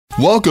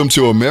Welcome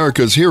to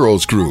America's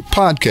Heroes Group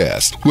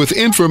podcast with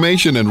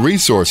information and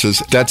resources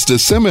that's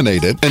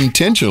disseminated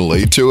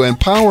intentionally to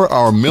empower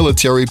our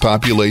military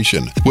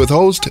population with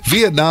host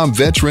Vietnam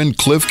veteran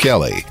Cliff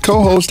Kelly,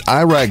 co-host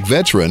Iraq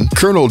veteran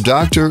Colonel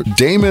Dr.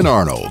 Damon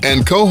Arnold,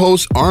 and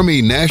co-host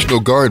Army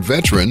National Guard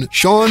veteran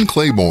Sean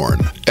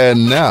Claiborne.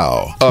 And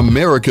now,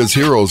 America's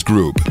Heroes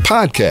Group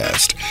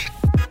podcast.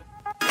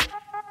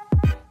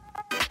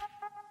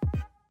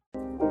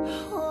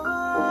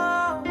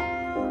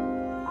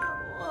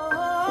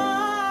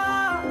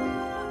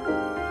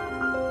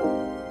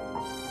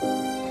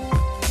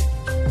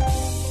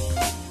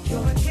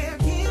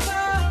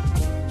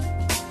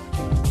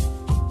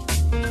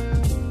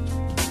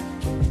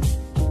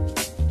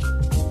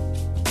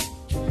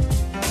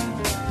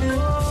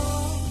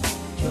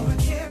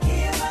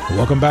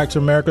 Welcome back to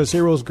America's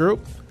Heroes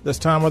Group. This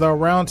time with our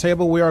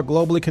roundtable, we are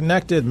globally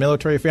connected.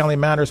 Military Family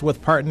Matters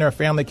with partner,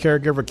 family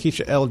caregiver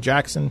Keisha L.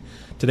 Jackson.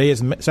 Today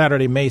is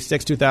Saturday, May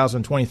 6,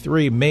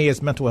 2023. May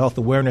is Mental Health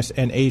Awareness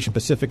and Asian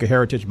Pacific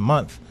Heritage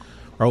Month.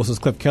 Our host is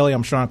Cliff Kelly.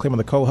 I'm Sean Claiborne,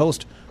 the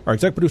co-host. Our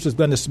executive producer is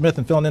Glenda Smith,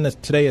 and filling in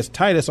today is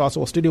Titus,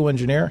 also a studio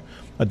engineer.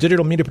 A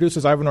digital media producer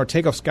is Ivan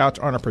Ortega of Scouts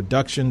Honor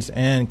Productions.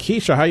 And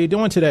Keisha, how are you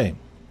doing today?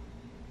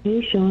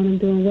 Hey, Sean, I'm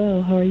doing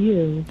well. How are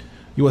you?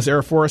 U.S.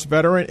 Air Force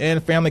veteran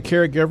and family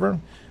caregiver.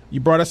 You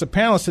brought us a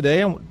panelist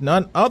today,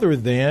 none other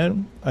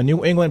than a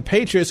New England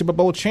Patriots Super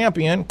Bowl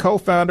champion,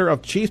 co-founder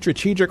of Chief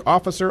Strategic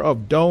Officer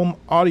of Dome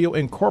Audio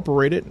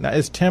Incorporated. That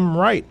is Tim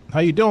Wright. How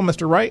you doing,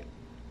 Mr. Wright?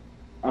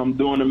 I'm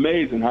doing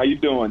amazing. How you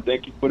doing?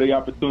 Thank you for the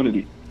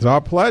opportunity. It's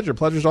our pleasure.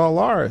 Pleasure's all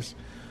ours.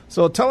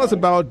 So tell us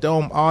about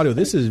Dome Audio.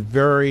 This is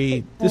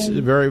very,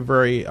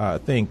 I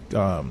think,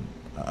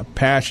 a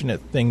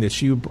passionate thing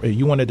that you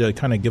wanted to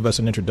kind of give us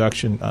an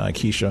introduction,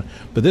 Keisha.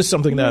 But this is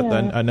something that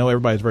I know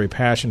everybody's very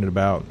passionate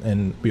about,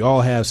 and we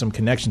all have some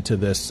connection to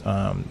this.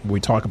 We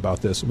talk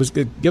about this.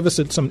 Give us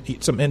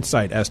some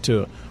insight as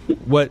to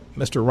what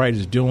Mr. Wright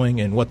is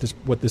doing and what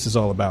this is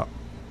all about.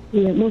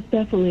 Yeah, most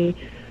definitely.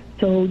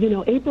 So,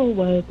 April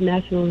was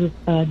National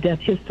Deaf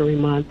History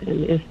Month,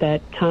 and it's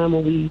that time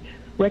when we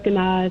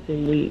recognize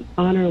and we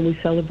honor and we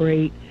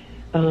celebrate,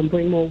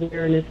 bring more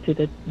awareness to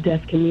the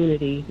deaf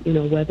community,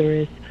 whether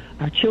it's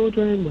our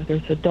children, whether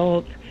it's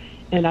adults.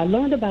 And I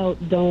learned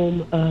about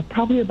Dome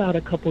probably about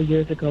a couple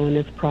years ago in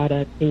this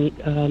product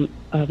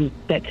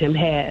that Tim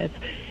has.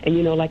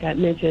 And, like I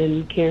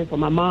mentioned, caring for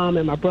my mom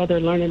and my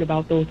brother, learning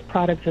about those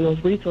products and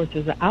those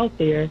resources are out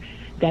there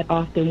that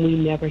often we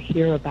never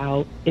hear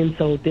about. And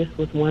so this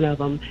was one of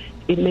them.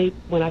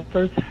 When I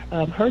first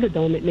heard of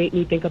Dome, it made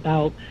me think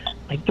about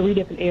like 3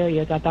 different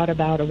areas. I thought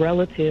about a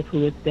relative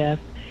who is deaf,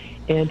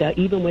 and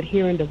even with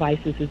hearing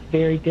devices, it's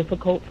very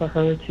difficult for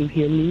her to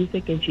hear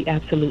music, and she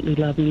absolutely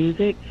loved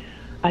music.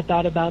 I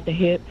thought about the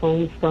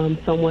headphones from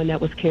someone that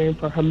was caring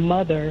for her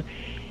mother,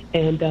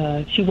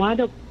 and she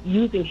wound up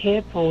using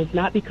headphones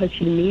not because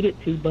she needed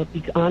to, but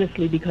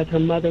honestly because her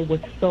mother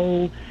was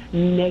so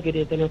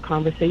negative in her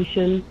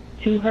conversation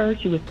to her.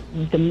 She was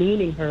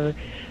demeaning her,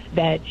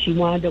 that she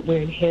wound up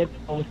wearing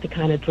headphones to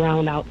kind of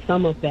drown out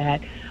some of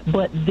that.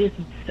 But this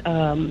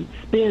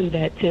spin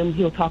that Tim,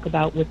 he'll talk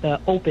about with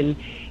the open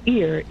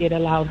ear, it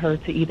allowed her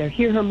to either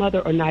hear her mother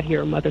or not hear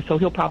her mother. So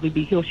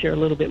he'll share a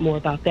little bit more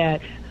about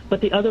that. But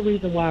the other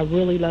reason why I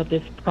really love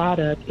this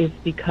product is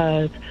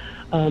because,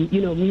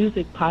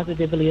 music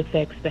positively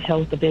affects the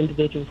health of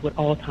individuals with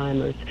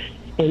Alzheimer's.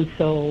 And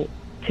so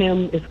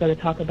Tim is going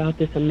to talk about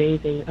this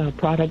amazing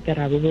product that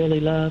I really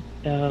love,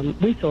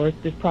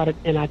 this product,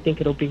 and I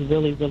think it'll be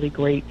really, really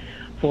great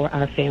for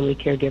our family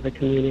caregiver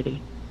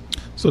community.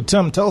 So,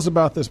 Tim, tell us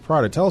about this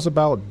product. Tell us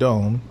about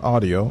Dome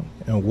Audio,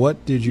 and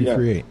what did you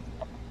create?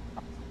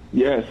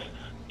 Yes.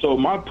 So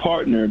my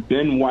partner,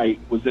 Ben White,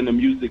 was in the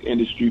music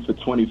industry for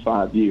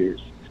 25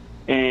 years,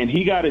 and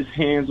he got his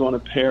hands on a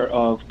pair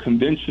of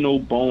conventional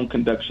bone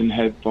conduction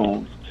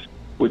headphones,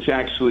 which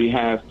actually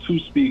have 2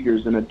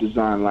 speakers in a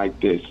design like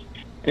this.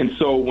 And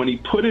so when he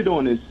put it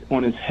on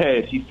his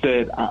head, he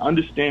said, I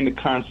understand the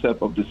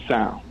concept of the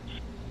sound.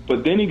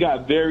 But then he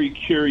got very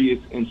curious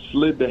and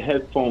slid the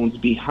headphones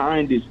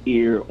behind his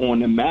ear on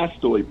the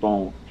mastoid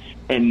bone,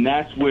 and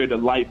that's where the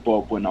light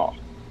bulb went off.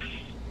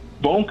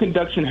 Bone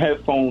conduction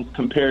headphones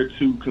compared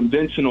to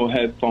conventional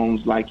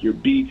headphones like your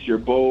Beats, your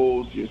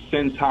Bose, your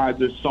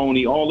Sennheiser,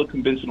 Sony, all the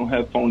conventional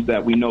headphones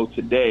that we know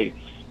today,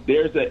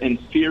 there's an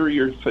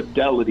inferior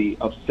fidelity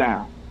of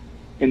sound.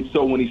 And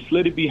so when he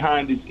slid it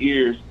behind his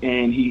ears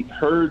and he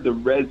heard the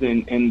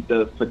resin and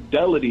the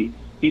fidelity,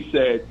 he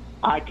said,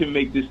 I can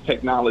make this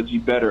technology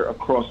better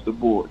across the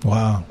board.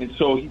 Wow. And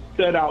so he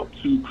set out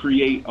to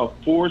create a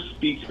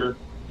 4-speaker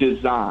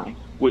design,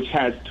 which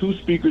has 2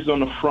 speakers on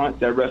the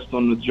front that rest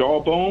on the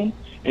jawbone,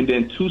 and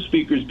then 2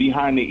 speakers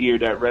behind the ear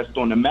that rest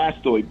on the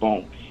mastoid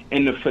bone.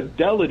 And the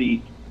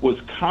fidelity was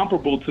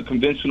comparable to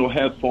conventional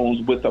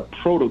headphones with a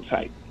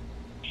prototype.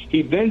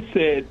 He then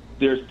said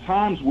there's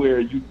times where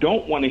you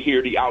don't want to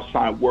hear the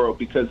outside world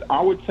because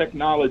our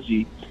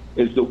technology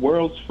is the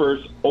world's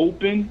first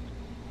open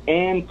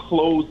and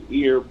closed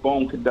ear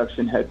bone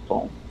conduction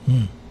headphone.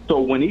 So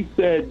when he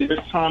said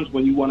there's times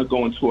when you want to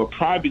go into a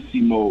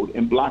privacy mode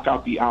and block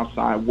out the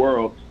outside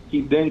world,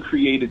 he then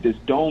created this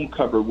dome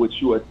cover,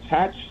 which you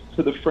attach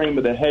to the frame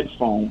of the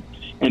headphone,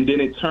 and then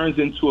it turns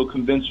into a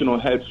conventional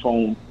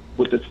headphone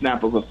with the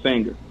snap of a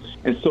finger.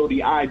 And so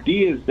the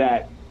idea is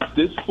that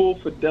this full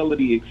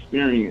fidelity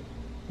experience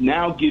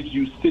now gives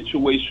you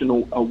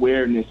situational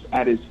awareness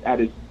at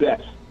its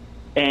best.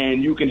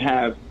 And you can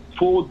have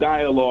full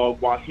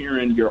dialogue while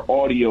hearing your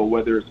audio,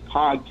 whether it's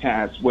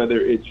podcasts, whether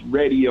it's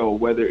radio,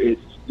 whether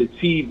it's the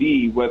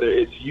TV, whether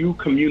it's you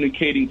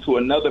communicating to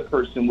another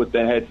person with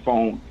the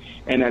headphone.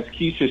 And as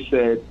Keisha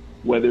said,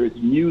 whether it's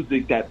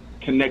music that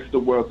connects the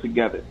world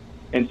together.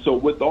 And so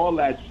with all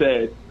that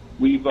said,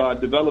 we've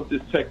developed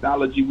this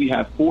technology. We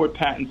have 4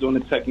 patents on the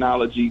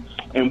technology,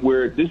 and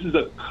this is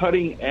a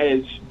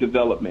cutting-edge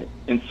development.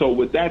 And so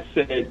with that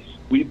said,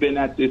 we've been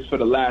at this for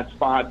the last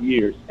 5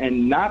 years.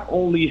 And not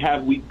only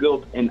have we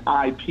built an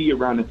IP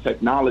around the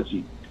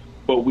technology,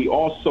 but we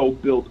also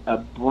built a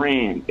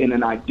brand and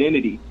an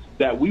identity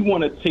that we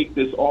want to take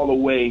this all the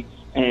way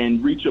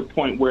and reach a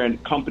point where a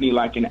company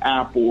like an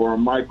Apple or a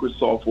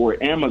Microsoft or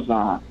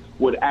Amazon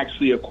would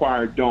actually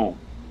acquire Dome.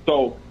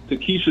 So to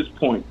Keisha's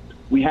point,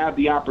 we have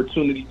the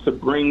opportunity to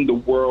bring the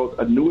world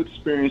a new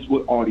experience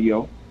with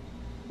audio.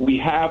 We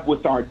have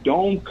with our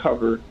Dome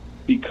cover,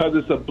 because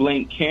it's a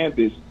blank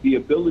canvas, the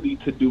ability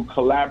to do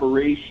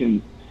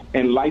collaborations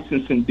and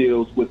licensing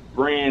deals with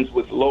brands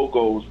with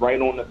logos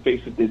right on the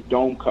face of this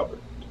Dome cover.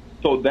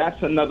 So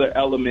that's another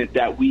element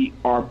that we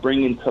are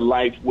bringing to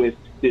life with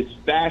this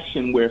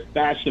fashion, where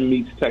fashion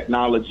meets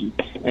technology.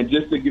 And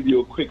just to give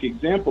you a quick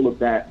example of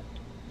that,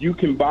 you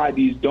can buy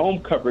these Dome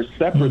covers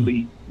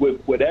separately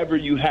with whatever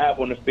you have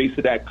on the face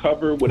of that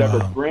cover, whatever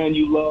brand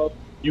you love.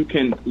 You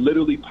can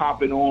literally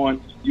pop it on.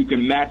 You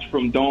can match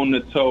from dome to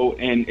toe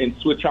and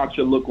switch out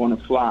your look on the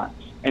fly.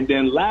 And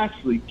then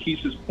lastly,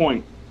 Keisha's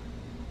point,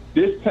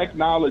 this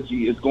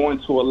technology is going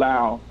to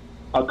allow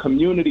a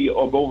community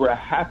of over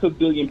 500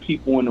 million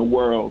people in the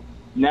world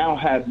now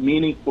have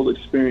meaningful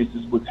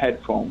experiences with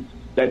headphones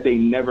that they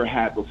never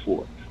had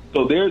before.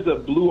 So there's a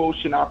blue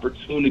ocean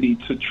opportunity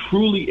to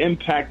truly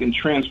impact and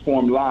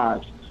transform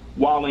lives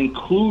while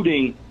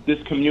including this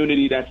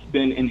community that's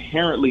been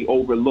inherently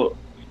overlooked.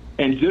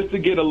 And just to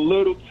get a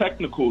little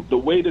technical, the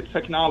way the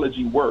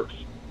technology works,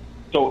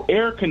 so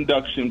air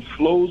conduction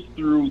flows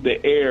through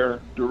the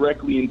air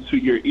directly into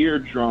your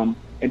eardrum,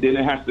 and then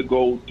it has to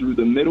go through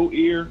the middle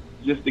ear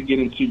just to get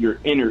into your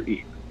inner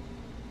ear.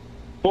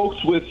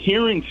 Folks with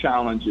hearing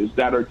challenges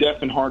that are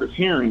deaf and hard of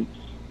hearing,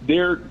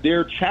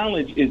 their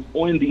challenge is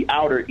on the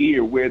outer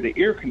ear where the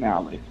ear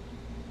canal is.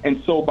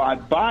 And so by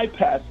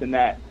bypassing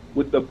that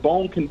with the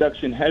bone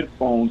conduction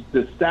headphones,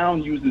 the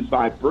sound uses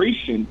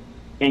vibration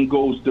and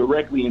goes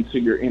directly into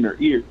your inner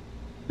ear.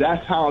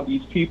 That's how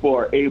these people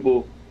are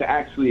able to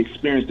actually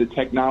experience the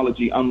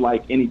technology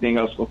unlike anything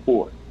else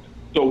before.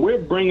 So we're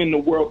bringing the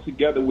world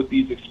together with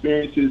these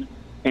experiences,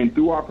 and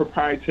through our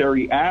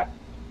proprietary app,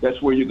 that's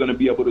where you're going to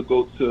be able to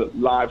go to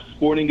live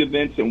sporting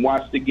events and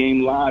watch the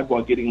game live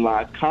while getting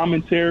live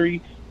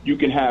commentary. You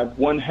can have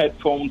one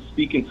headphone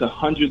speaking to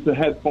hundreds of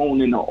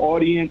headphones in the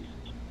audience.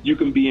 You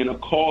can be in a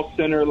call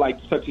center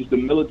such as the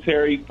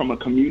military from a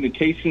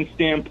communication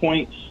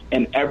standpoint,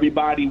 and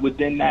everybody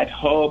within that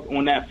hub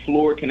on that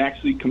floor can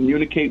actually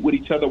communicate with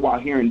each other while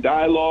hearing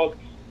dialogue.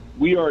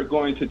 We are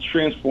going to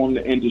transform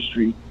the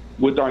industry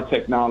with our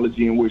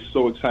technology, and we're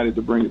so excited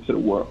to bring it to the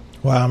world.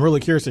 Wow, I'm really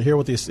curious to hear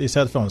what these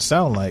headphones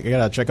sound like. I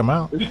got to check them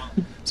out.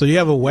 So you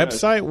have a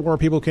website where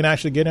people can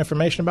actually get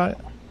information about it?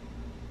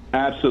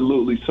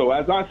 Absolutely. So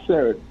as I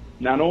said,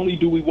 not only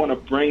do we want to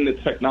bring the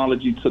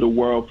technology to the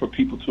world for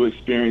people to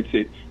experience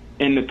it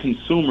in the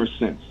consumer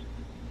sense,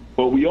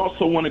 but we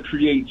also want to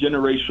create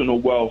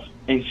generational wealth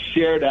and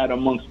share that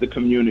amongst the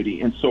community.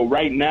 And so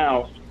right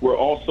now, we're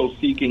also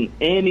seeking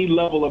any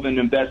level of an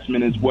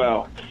investment as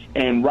well.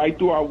 And right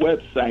through our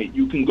website,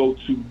 you can go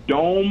to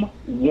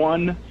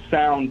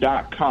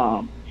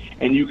domeonesound.com,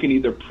 and you can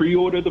either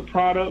pre-order the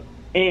product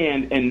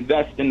and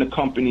invest in the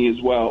company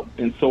as well.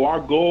 And so our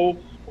goal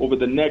over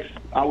the next,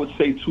 I would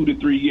say, 2 to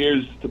 3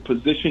 years to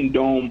position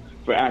Dome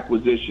for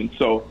acquisition.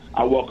 So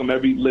I welcome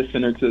every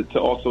listener to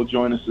also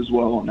join us as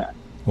well on that.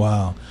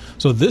 Wow.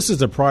 So this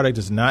is a product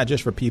that's not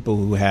just for people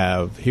who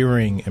have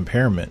hearing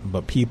impairment,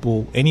 but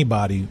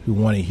anybody who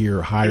want to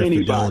hear higher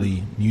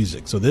fidelity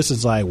music. So this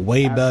is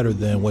way better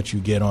than what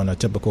you get on a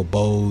typical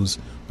Bose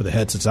or the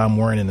headsets I'm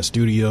wearing in the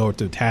studio or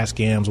the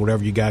Tascams,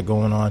 whatever you got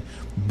going on.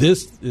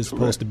 This is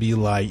supposed to be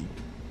like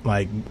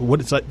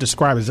what it's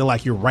described. Is it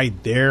like you're right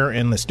there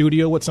in the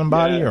studio with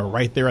somebody or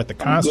right there at the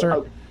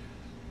concert?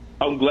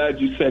 I'm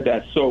glad you said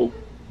that. So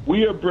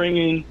we are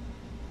bringing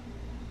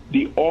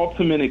the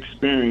ultimate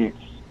experience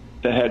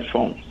to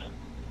headphones.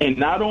 And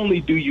not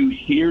only do you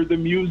hear the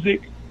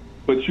music,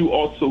 but you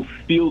also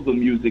feel the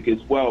music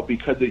as well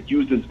because it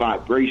uses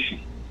vibration.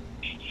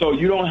 So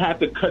you don't have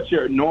to cut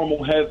your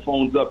normal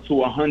headphones up to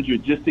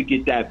 100 just to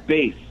get that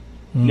bass.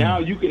 Now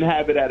you can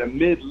have it at a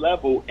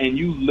mid-level, and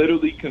you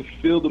literally can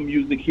feel the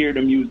music, hear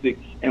the music.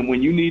 And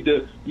when you need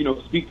to,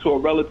 speak to a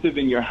relative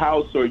in your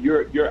house, or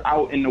you're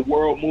out in the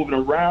world moving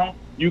around,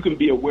 you can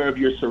be aware of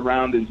your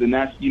surroundings. And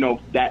that's,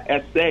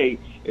 that SA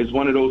is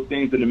one of those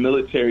things in the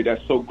military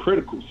that's so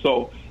critical.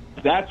 So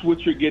that's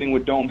what you're getting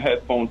with Dome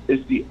headphones.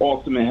 It's the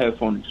ultimate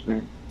headphone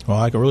experience. Well,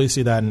 I can really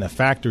see that in a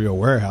factory or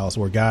warehouse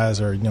where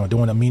guys are,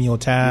 doing a menial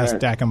task,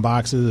 stacking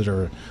boxes,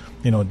 or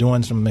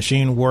doing some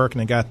machine work,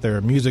 and they got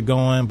their music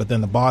going, but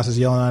then the boss is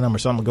yelling at them, or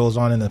something goes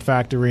on in the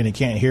factory and they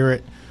can't hear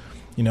it.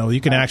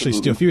 You can actually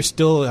still, if you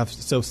still have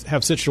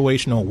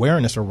situational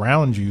awareness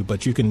around you,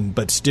 but you can,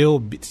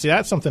 see,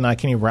 that's something I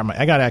can't even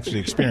I got to actually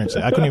experience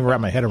it. I couldn't even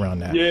wrap my head around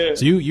that. Yeah.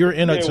 So you're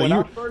in it. So when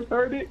I first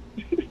heard it,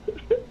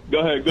 Go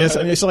ahead.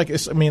 So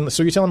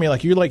you're telling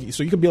me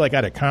so you could be like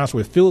at a concert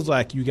where it feels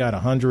like you got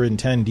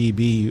 110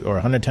 dB or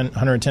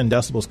 110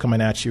 decibels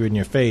coming at you in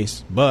your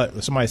face,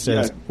 but somebody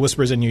says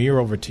whispers in your ear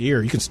over to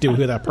ear, you can still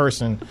hear that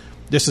person.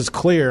 This is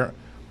clear.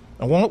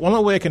 And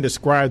one way I can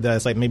describe that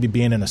is like maybe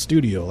being in a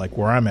studio, like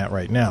where I'm at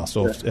right now.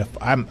 So if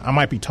I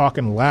might be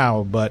talking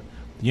loud, but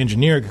the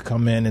engineer could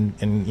come in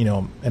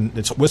and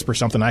it's whisper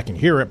something, I can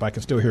hear it, but I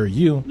can still hear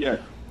you. Yes.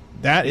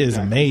 That is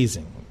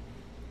amazing.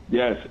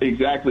 Yes,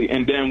 exactly.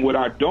 And then with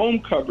our dome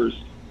covers,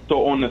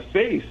 so on the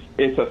face,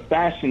 it's a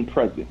fashion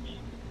presence,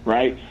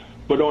 right?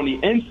 But on the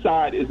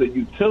inside is a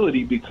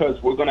utility,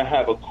 because we're going to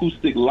have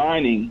acoustic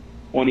lining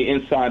on the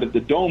inside of the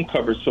dome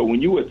cover. So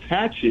when you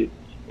attach it,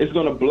 it's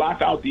going to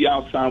block out the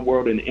outside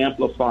world and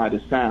amplify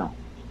the sound.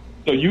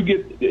 So you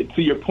get,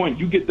 to your point,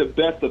 you get the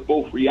best of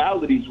both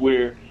realities,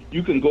 where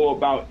you can go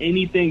about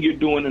anything you're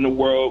doing in the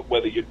world,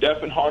 whether you're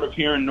deaf and hard of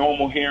hearing,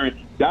 normal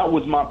hearing. That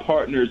was my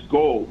partner's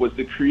goal, was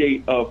to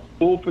create a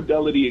full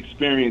fidelity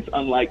experience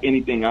unlike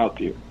anything out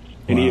there.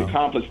 And he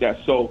accomplished that.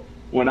 So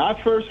when I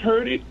first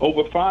heard it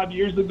over 5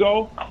 years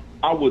ago,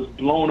 I was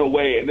blown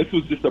away. And this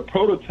was just a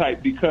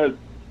prototype, because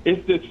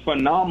it's this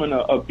phenomena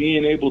of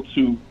being able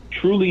to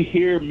truly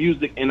hear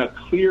music in a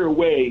clearer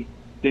way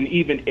than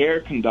even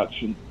air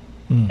conduction,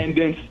 and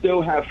then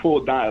still have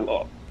full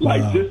dialogue.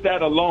 Like just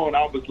that alone,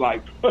 I was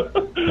like,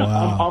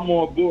 I'm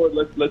on board.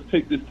 Let's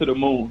take this to the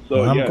moon.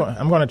 So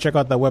I'm going to check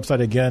out that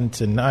website again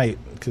tonight,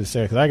 because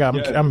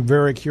I'm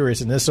very curious,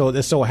 and this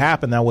so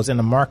happened that I was in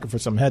the market for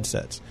some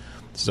headsets,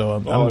 so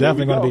I'm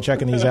definitely going to be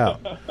checking these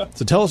out.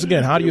 So tell us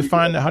again, how do you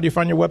find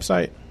your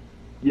website?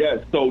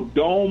 Yes, so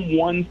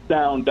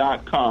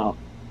domeonesound.com,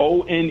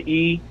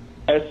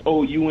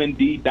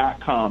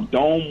 ONESOUND.com,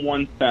 Dome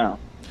One Sound.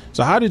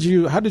 So how did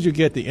you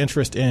get the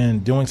interest in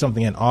doing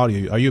something in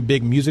audio? Are you a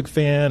big music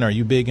fan? Are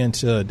you big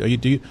into?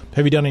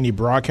 Have you done any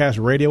broadcast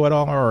radio at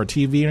all, or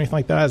TV or anything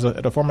like that as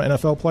a former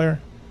NFL player?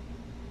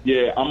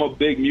 Yeah, I'm a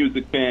big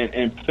music fan.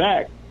 In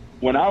fact,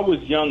 when I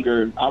was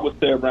younger, I would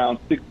say around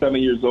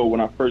 6-7 years old,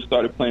 when I first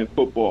started playing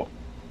football.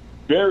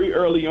 Very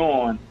early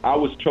on, I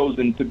was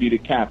chosen to be the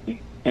captain,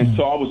 and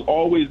so I was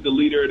always the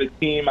leader of the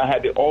team. I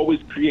had to always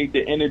create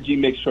the energy,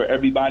 make sure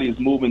everybody is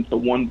moving to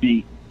one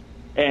beat.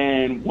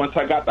 And once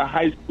I got to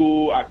high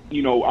school, I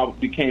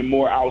became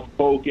more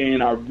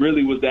outspoken. I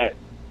really was that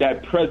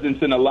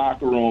presence in the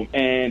locker room,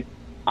 and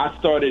I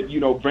started,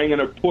 bringing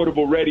a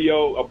portable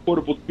radio, a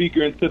portable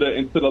speaker into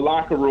the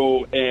locker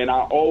room, and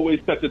I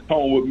always set the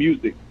tone with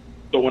music.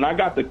 So when I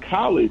got to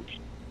college,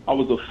 I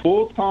was a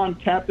full-time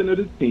captain of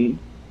the team.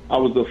 I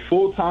was a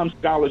full-time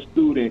scholar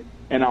student,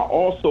 and I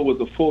also was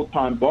a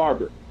full-time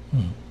barber.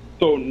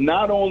 So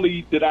not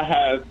only did I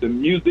have the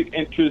music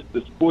interest,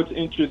 the sports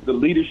interest, the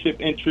leadership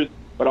interest,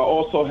 but I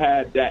also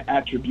had that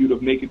attribute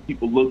of making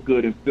people look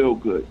good and feel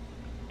good.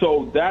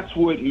 So that's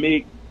what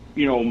makes,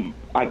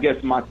 I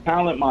guess my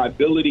talent, my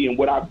ability, and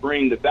what I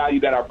bring, the value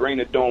that I bring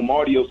to Dome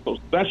Audio so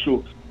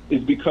special,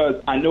 is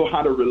because I know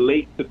how to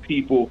relate to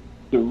people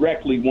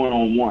directly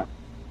one-on-one.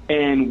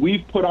 And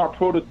we've put our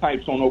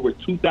prototypes on over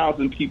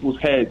 2,000 people's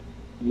heads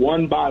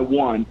one by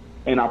one,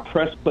 and I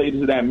press play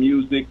to that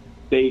music.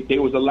 They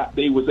was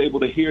able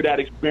to hear that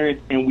experience,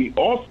 and we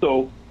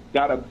also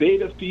got a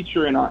beta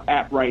feature in our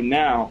app right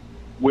now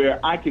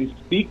where I can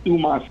speak through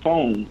my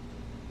phone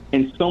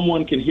and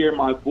someone can hear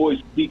my voice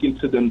speaking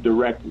to them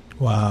directly.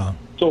 Wow.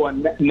 So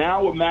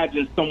now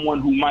imagine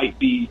someone who might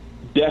be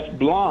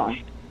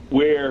deaf-blind,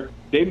 where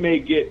they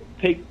may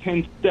take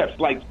 10 steps,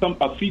 like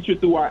a feature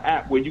through our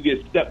app where you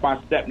get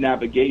step-by-step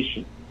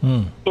navigation.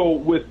 So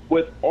with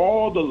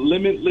all the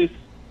limitless,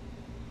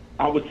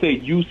 I would say,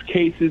 use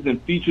cases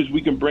and features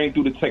we can bring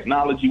through the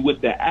technology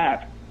with the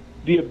app,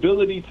 the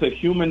ability to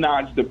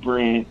humanize the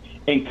brand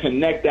and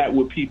connect that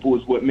with people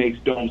is what makes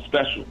Dome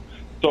special.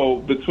 So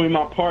between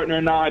my partner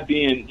and I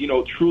being,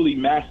 truly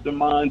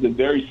masterminds and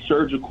very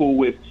surgical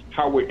with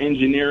how we're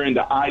engineering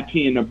the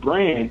IP and the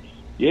brand,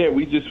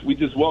 we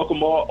just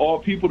welcome all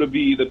people to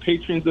be the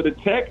patrons of the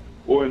tech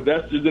or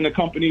investors in the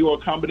company, or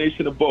a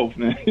combination of both,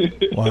 man.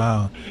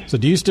 Wow. So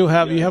do you still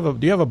have do you have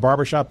a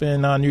barbershop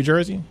in New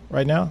Jersey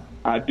right now?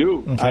 I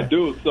do. Okay. I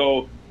do.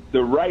 So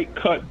the Wright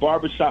Cut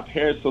Barbershop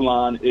Hair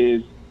Salon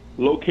is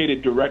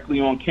located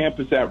directly on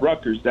campus at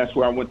Rutgers. That's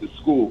where I went to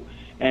school.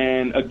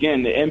 And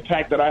again, the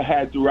impact that I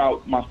had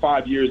throughout my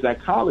 5 years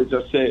at college,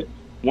 I said,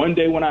 one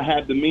day when I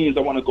have the means,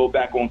 I want to go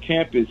back on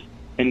campus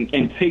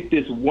and take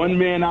this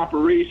one-man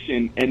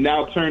operation and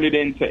now turn it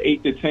into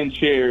 8 to 10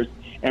 chairs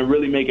and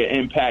really make an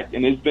impact.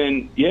 And it's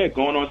been,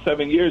 going on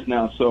 7 years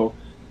now. So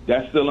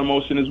that's still in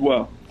motion as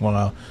well.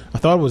 Wow. I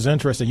thought it was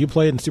interesting. You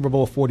played in Super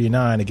Bowl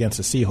 49 against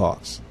the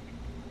Seahawks.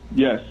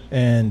 Yes.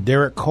 And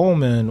Derek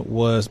Coleman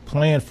was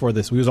playing for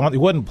this. He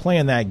wasn't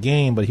playing that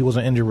game, but he was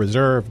an injured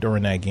reserve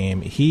during that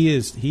game.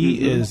 He's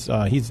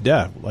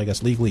deaf, I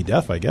guess, legally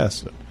deaf, I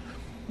guess.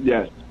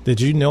 Yes.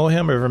 Did you know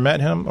him or ever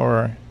met him,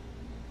 or?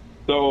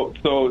 The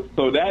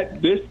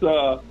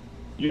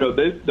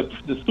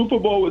Super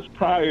Bowl was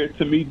prior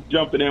to me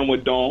jumping in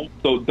with Dome.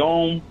 So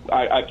Dome,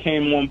 I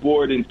came on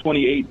board in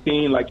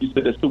 2018. Like you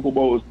said, the Super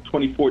Bowl was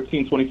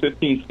 2014,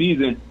 2015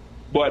 season.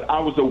 But I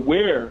was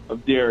aware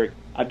of Derek.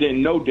 I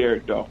didn't know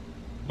Derek, though.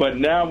 But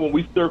now when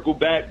we circle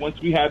back, once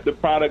we have the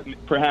product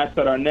perhaps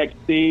at our next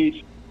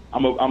stage,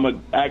 I'm going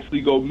to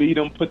actually go meet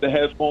him, put the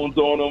headphones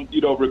on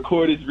him,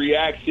 record his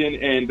reaction,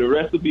 and the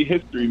rest will be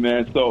history,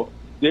 man. So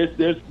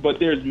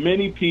there's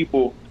many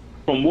people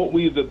from what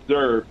we've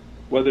observed,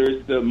 whether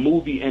it's the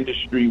movie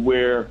industry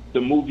where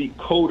the movie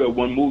Coda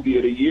won Movie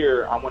of the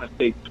Year, I want to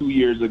say 2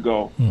 years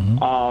ago,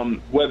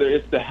 whether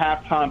it's the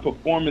halftime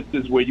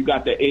performances where you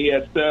got the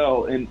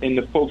ASL and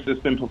the folks that's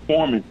been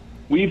performing.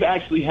 We've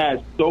actually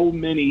had so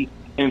many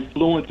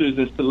influencers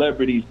and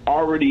celebrities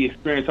already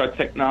experience our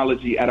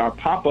technology at our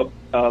pop-up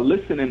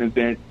listening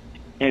events,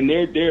 and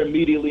they're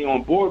immediately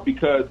on board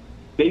because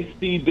they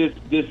see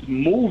this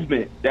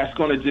movement that's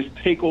going to just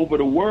take over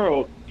the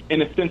world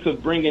in a sense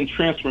of bringing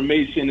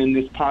transformation and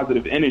this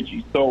positive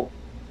energy. So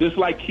just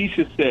like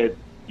Keisha said,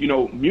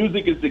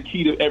 music is the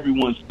key to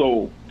everyone's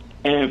soul.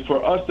 And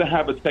for us to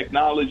have a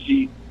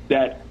technology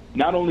that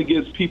not only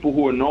gives people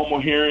who are normal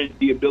hearing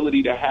the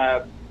ability to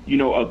have,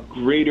 a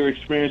greater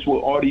experience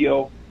with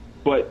audio,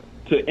 but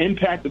to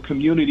impact the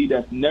community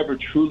that's never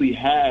truly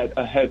had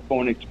a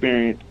headphone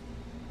experience.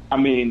 I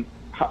mean,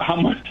 how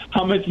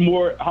much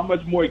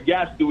more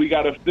gaps do we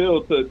got to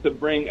fill to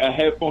bring a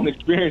headphone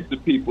experience to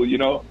people,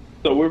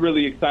 So we're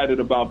really excited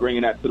about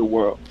bringing that to the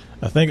world.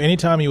 I think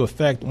anytime you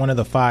affect one of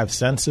the five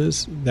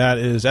senses,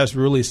 that's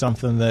really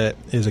something that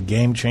is a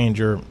game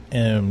changer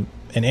in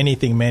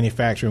anything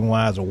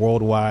manufacturing-wise or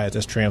worldwide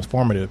that's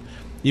transformative.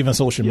 Even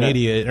social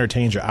media, it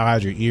entertains your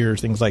eyes, your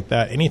ears, things like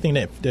that. Anything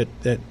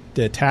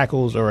that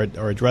tackles or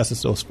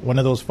addresses one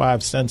of those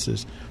five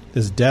senses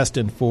is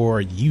destined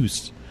for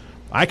use.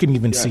 I can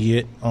even see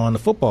it on the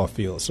football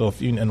field. So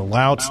if you're in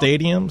loud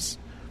stadiums,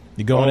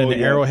 you're going into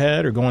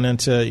Arrowhead or going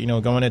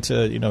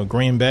into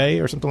Green Bay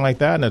or something like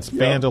that, and it's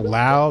fans are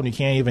loud and you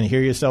can't even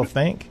hear yourself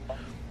think,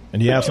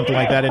 and you have something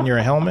like that in your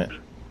helmet.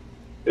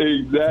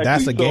 Exactly.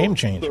 That's a game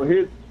changer.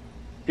 So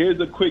here's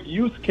a quick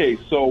use case.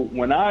 So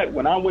when I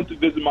went to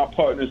visit my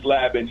partner's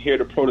lab and hear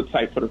the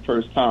prototype for the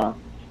first time,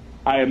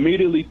 I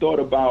immediately thought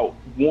about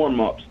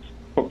warm-ups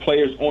for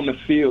players on the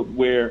field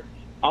where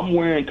I'm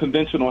wearing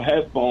conventional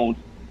headphones.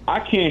 I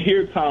can't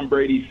hear Tom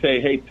Brady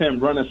say, "Hey, Tim,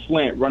 run a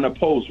slant, run a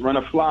post, run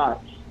a fly."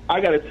 I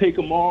got to take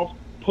them off,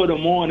 put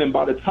them on, and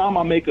by the time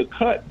I make a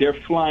cut, they're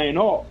flying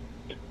off.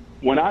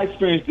 When I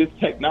experienced this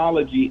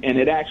technology and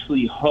it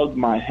actually hugged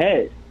my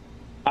head,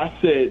 I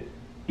said,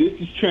 this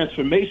is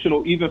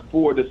transformational even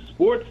for the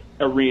sports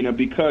arena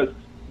because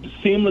the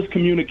seamless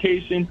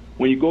communication,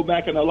 when you go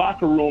back in the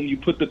locker room, you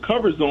put the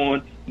covers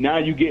on, now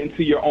you get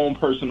into your own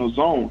personal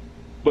zone.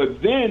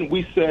 But then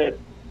we said,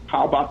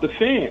 how about the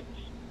fans?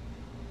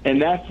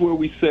 And that's where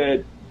we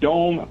said,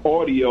 Dome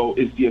Audio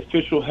is the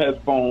official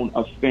headphone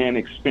of fan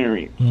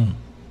experience.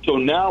 So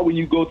now when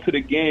you go to the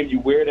game, you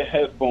wear the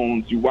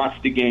headphones, you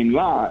watch the game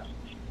live.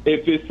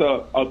 If it's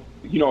a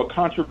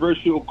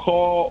controversial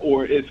call,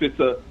 or if it's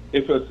a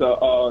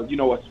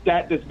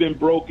stat that's been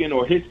broken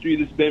or history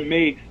that's been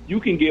made, you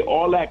can get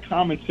all that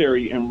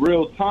commentary in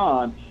real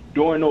time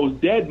during those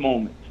dead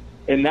moments.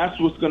 And that's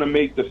what's going to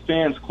make the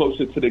fans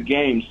closer to the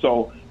game.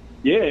 So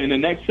in the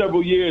next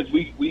several years,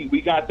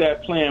 we got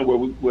that plan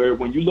where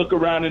when you look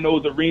around in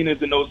those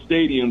arenas and those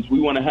stadiums, we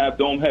want to have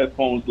Dome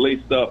headphones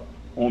laced up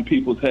on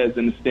people's heads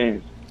in the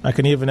stands. I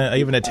can even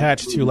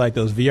attach to like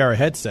those VR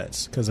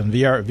headsets, because in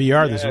VR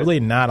there's really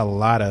not a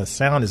lot of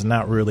sound is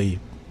not really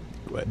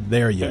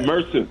there yet.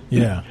 Immersive.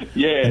 Yeah.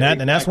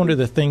 And that's one of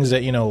the things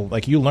that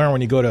like you learn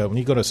when you go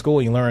to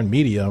school. You learn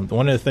media.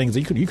 One of the things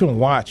that you can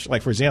watch,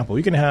 like for example,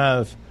 you can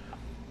have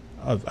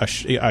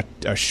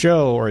a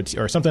show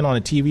or something on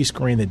a TV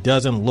screen that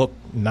doesn't look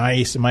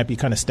nice. It might be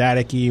kind of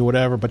staticky or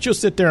whatever, but you'll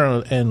sit there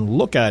and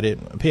look at it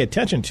and pay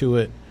attention to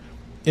it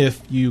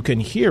if you can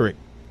hear it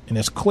and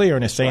it's clear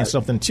and it's saying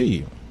something to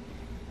you.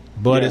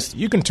 But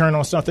you can turn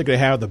on something that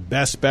have the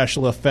best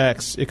special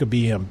effects. It could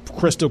be a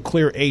crystal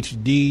clear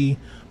HD,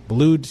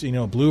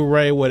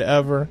 Blu-ray,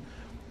 whatever.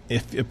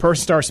 If a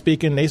person starts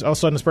speaking, all of a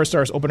sudden this person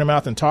starts opening their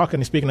mouth and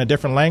talking and speaking a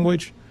different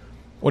language.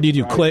 What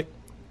do? Click.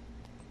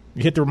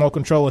 You hit the remote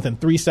control within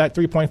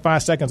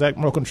 3.5 seconds. That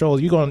remote control,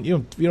 you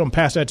don't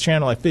pass that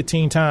channel like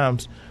 15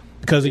 times,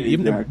 Because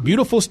even the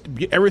beautiful,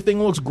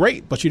 everything looks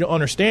great, but you don't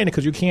understand it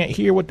because you can't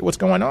hear what's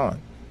going on.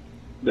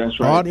 That's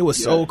right. Audio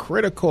is so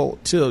critical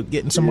to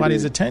getting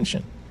somebody's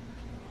attention.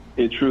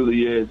 It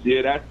truly is.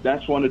 Yeah,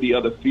 that's one of the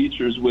other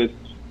features with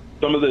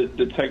some of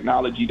the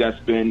technology that's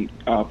been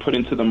put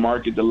into the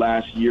market the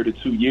last year to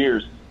 2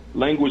 years.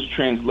 Language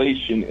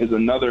translation is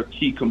another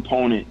key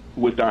component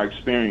with our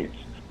experience.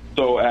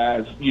 So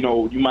as, you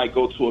know, you might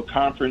go to a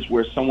conference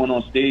where someone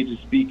on stage is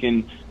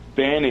speaking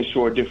Spanish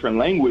or a different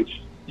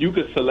language, you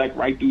could select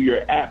right through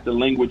your app the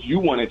language you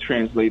want it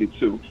translated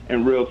to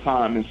in real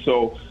time. And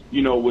so,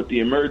 you know, with the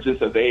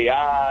emergence of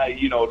AI,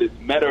 you know, this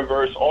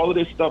metaverse, all of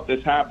this stuff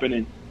that's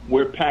happening,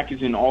 we're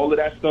packaging all of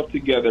that stuff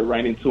together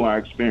right into our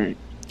experience.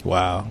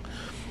 Wow.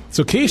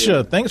 So,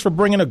 Keisha, thanks for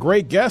bringing a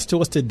great guest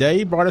to us today.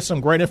 You brought us some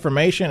great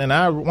information.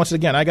 And once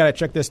again, I got to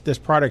check this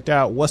product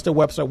out. What's the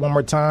website one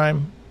more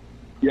time?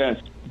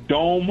 Yes,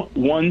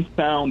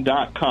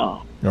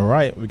 domeonesound.com. All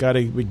right. We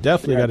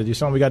definitely got to do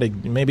something. We got to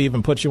maybe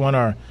even put you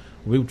on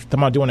we were talking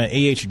about doing an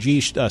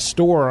AHG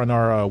store on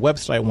our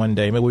website one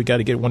day. Maybe we got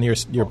to get one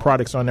of your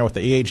products on there with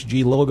the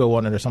AHG logo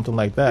on it or something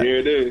like that. Here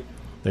it is.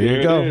 There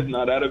you go. It is.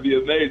 Now, that'll be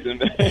amazing,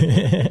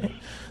 man.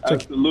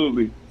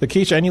 Absolutely. So,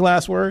 Keisha, any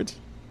last words?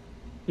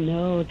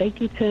 No,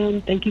 thank you,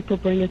 Tim. Thank you for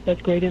bringing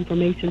such great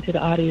information to the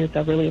audience.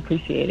 I really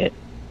appreciate it.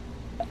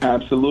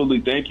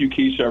 Absolutely. Thank you,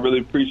 Keisha. I really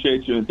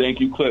appreciate you. And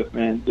thank you, Cliff,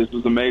 man. This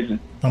was amazing.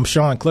 I'm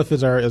Sean. Cliff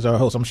is our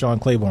host. I'm Sean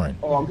Claiborne.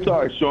 Oh, I'm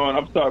sorry, Sean.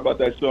 I'm sorry about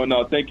that, Sean.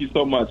 No, thank you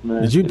so much,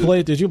 man. Did you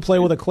play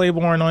with a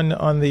Claiborne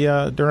on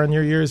the during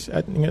your years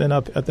at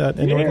that?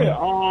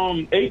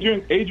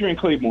 Adrian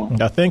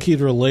Claiborne. I think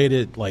he's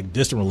related, like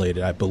distant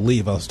related. I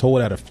believe I was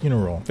told at a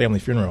family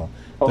funeral,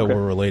 that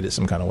we're related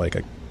some kind of way,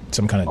 like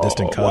some kind of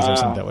distant cousin or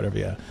something,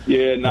 whatever.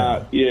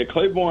 Yeah.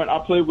 Claiborne. I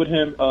played with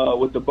him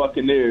with the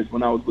Buccaneers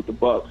when I was with the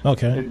Bucs.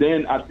 Okay. And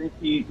then I think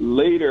he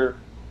later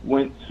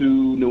went to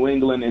New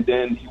England, and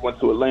then he went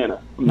to Atlanta,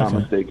 if I'm not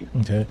mistaken.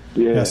 Okay.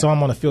 Yeah, I saw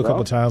him on the field a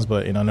couple of times,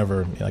 but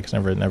never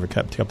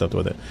kept up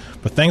with it.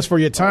 But thanks for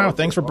your time.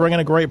 Thanks for bringing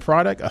a great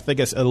product. I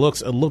think it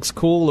looks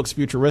cool, looks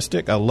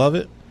futuristic. I love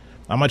it.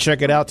 I'm gonna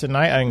check it out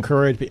tonight. I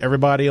encourage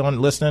everybody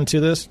on listening to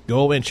this,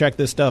 go and check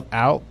this stuff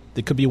out.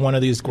 It could be one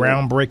of these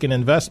groundbreaking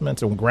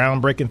investments or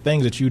groundbreaking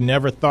things that you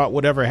never thought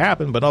would ever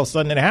happen, but all of a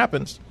sudden it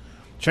happens.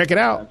 Check it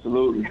out.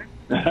 Absolutely.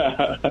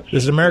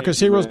 This is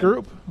America's Heroes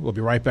Group. We'll be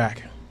right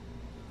back.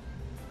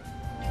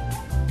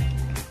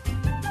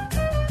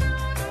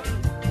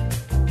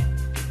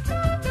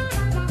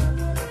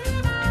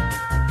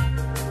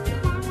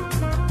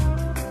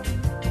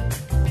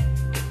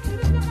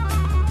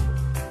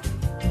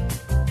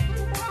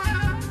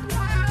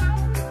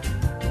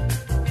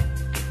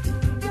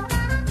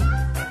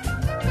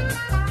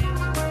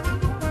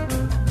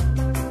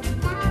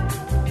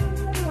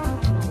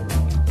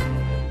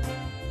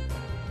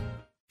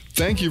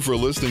 Thank you for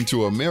listening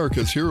to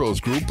America's Heroes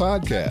Group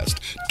podcast.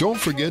 Don't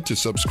forget to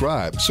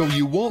subscribe so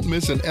you won't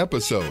miss an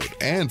episode.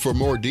 And for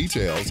more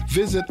details,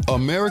 visit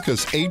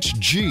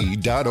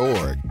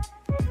americashg.org.